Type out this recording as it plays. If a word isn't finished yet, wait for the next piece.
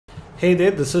Hey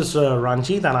there, this is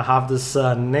Ranjit and I have this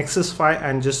Nexus 5,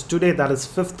 and just today, that is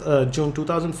 5th June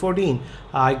 2014,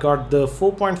 I got the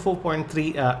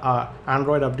 4.4.3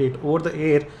 Android update over the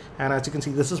air. And as you can see,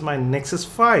 this is my Nexus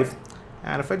 5.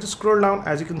 And if I just scroll down,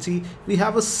 as you can see, we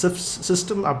have a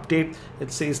system update.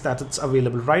 It says that it's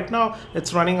available right now.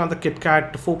 It's running on the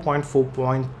KitKat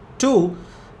 4.4.2.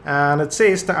 And it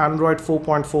says the Android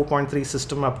 4.4.3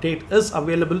 system update is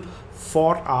available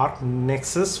for our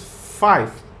Nexus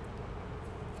 5.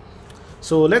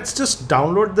 So let's just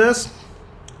download this,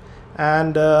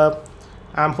 and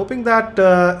I'm hoping that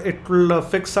it will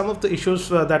fix some of the issues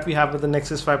that we have with the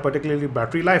Nexus 5, particularly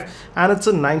battery life. And it's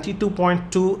a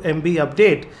 92.2 MB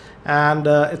update, and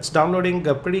it's downloading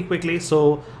pretty quickly.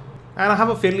 So, and I have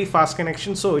a fairly fast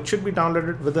connection, so it should be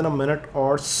downloaded within a minute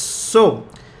or so.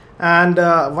 And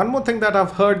one more thing that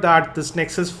I've heard, that this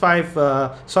Nexus 5,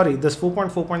 this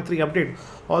 4.4.3 update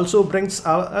also brings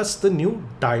us the new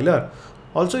dialer.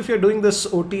 Also, if you're doing this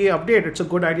OTA update, it's a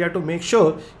good idea to make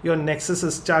sure your Nexus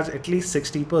is charged at least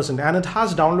 60%. And it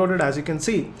has downloaded, as you can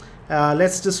see.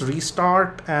 Let's just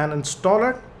restart and install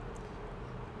it.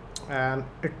 And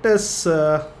it is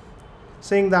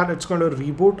saying that it's going to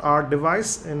reboot our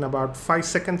device in about 5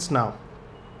 seconds now.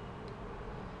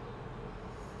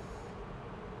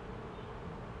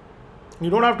 You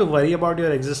don't have to worry about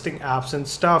your existing apps and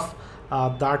stuff.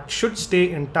 That should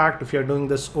stay intact if you're doing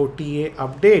this OTA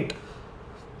update.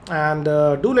 And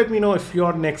do let me know if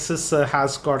your Nexus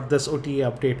has got this OTA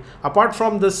update. Apart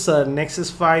from this Nexus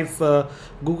 5,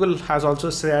 Google has also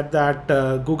said that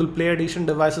Google Play Edition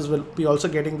devices will be also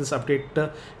getting this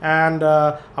update. And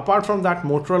apart from that,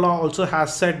 Motorola also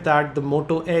has said that the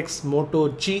Moto X, Moto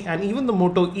G, and even the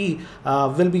Moto E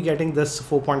will be getting this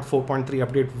 4.4.3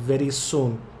 update very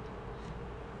soon.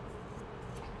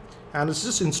 And it's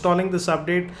just installing this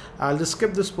update. I'll just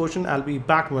skip this portion. I'll be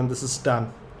back when this is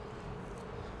done.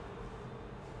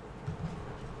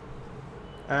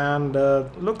 And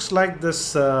looks like this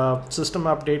system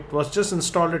update was just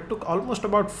installed. It took almost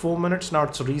about 4 minutes. Now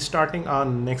it's restarting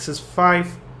on Nexus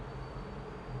 5.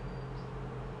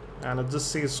 And it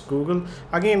just says Google.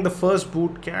 Again, the first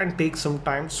boot can take some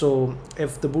time. So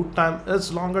if the boot time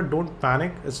is longer, don't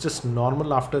panic. It's just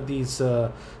normal after these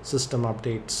system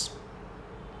updates.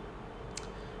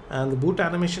 And the boot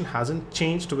animation hasn't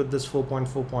changed with this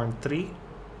 4.4.3.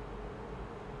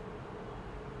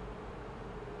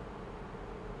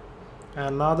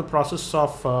 And now the process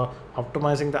of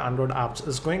optimizing the Android apps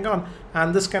is going on,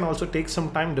 and this can also take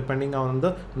some time depending on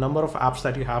the number of apps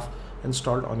that you have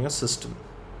installed on your system.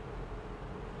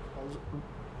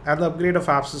 And the upgrade of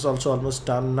apps is also almost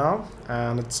done now,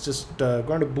 and it's just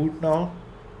going to boot now.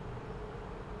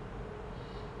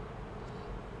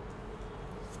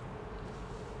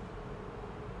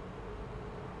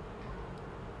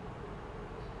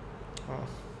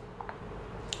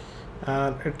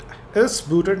 And it is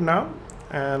booted now,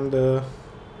 and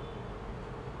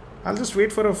I'll just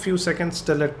wait for a few seconds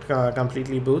till it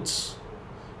completely boots.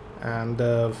 And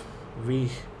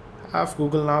we have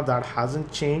Google now. That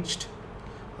hasn't changed.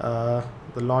 The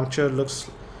launcher looks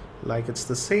like it's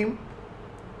the same.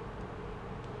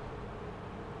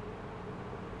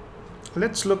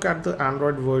 Let's look at the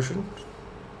Android version.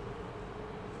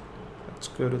 Let's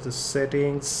go to the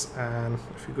settings, and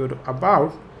if you go to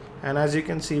about, and as you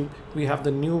can see, we have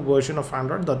the new version of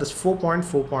Android, that is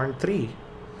 4.4.3,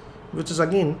 which is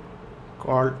again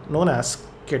known as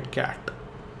KitKat.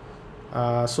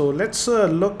 So let's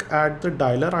look at the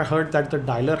dialer. I heard that the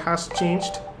dialer has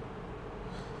changed.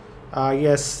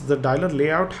 Yes, the dialer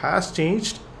layout has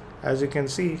changed, as you can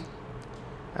see,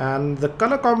 and the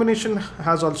color combination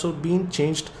has also been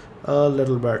changed a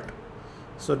little bit.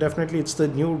 So definitely it's the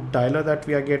new dialer that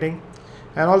we are getting.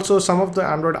 And also some of the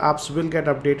Android apps will get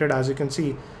updated. As you can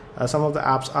see, some of the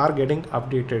apps are getting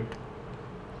updated.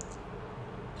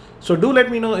 So do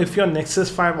let me know if your Nexus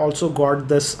 5 also got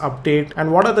this update,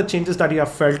 and what are the changes that you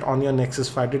have felt on your Nexus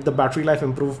 5. Did the battery life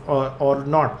improve or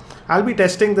not? I'll be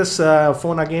testing this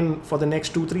phone again for the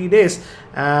next 2-3 days,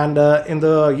 and in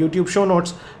the YouTube show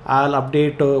notes, I'll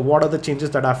update what are the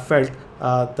changes that I've felt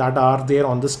that are there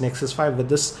on this Nexus 5 with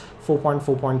this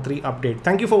 4.4.3 update.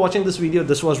 Thank you for watching this video.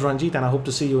 This was Ranjit, and I hope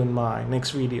to see you in my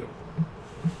next video.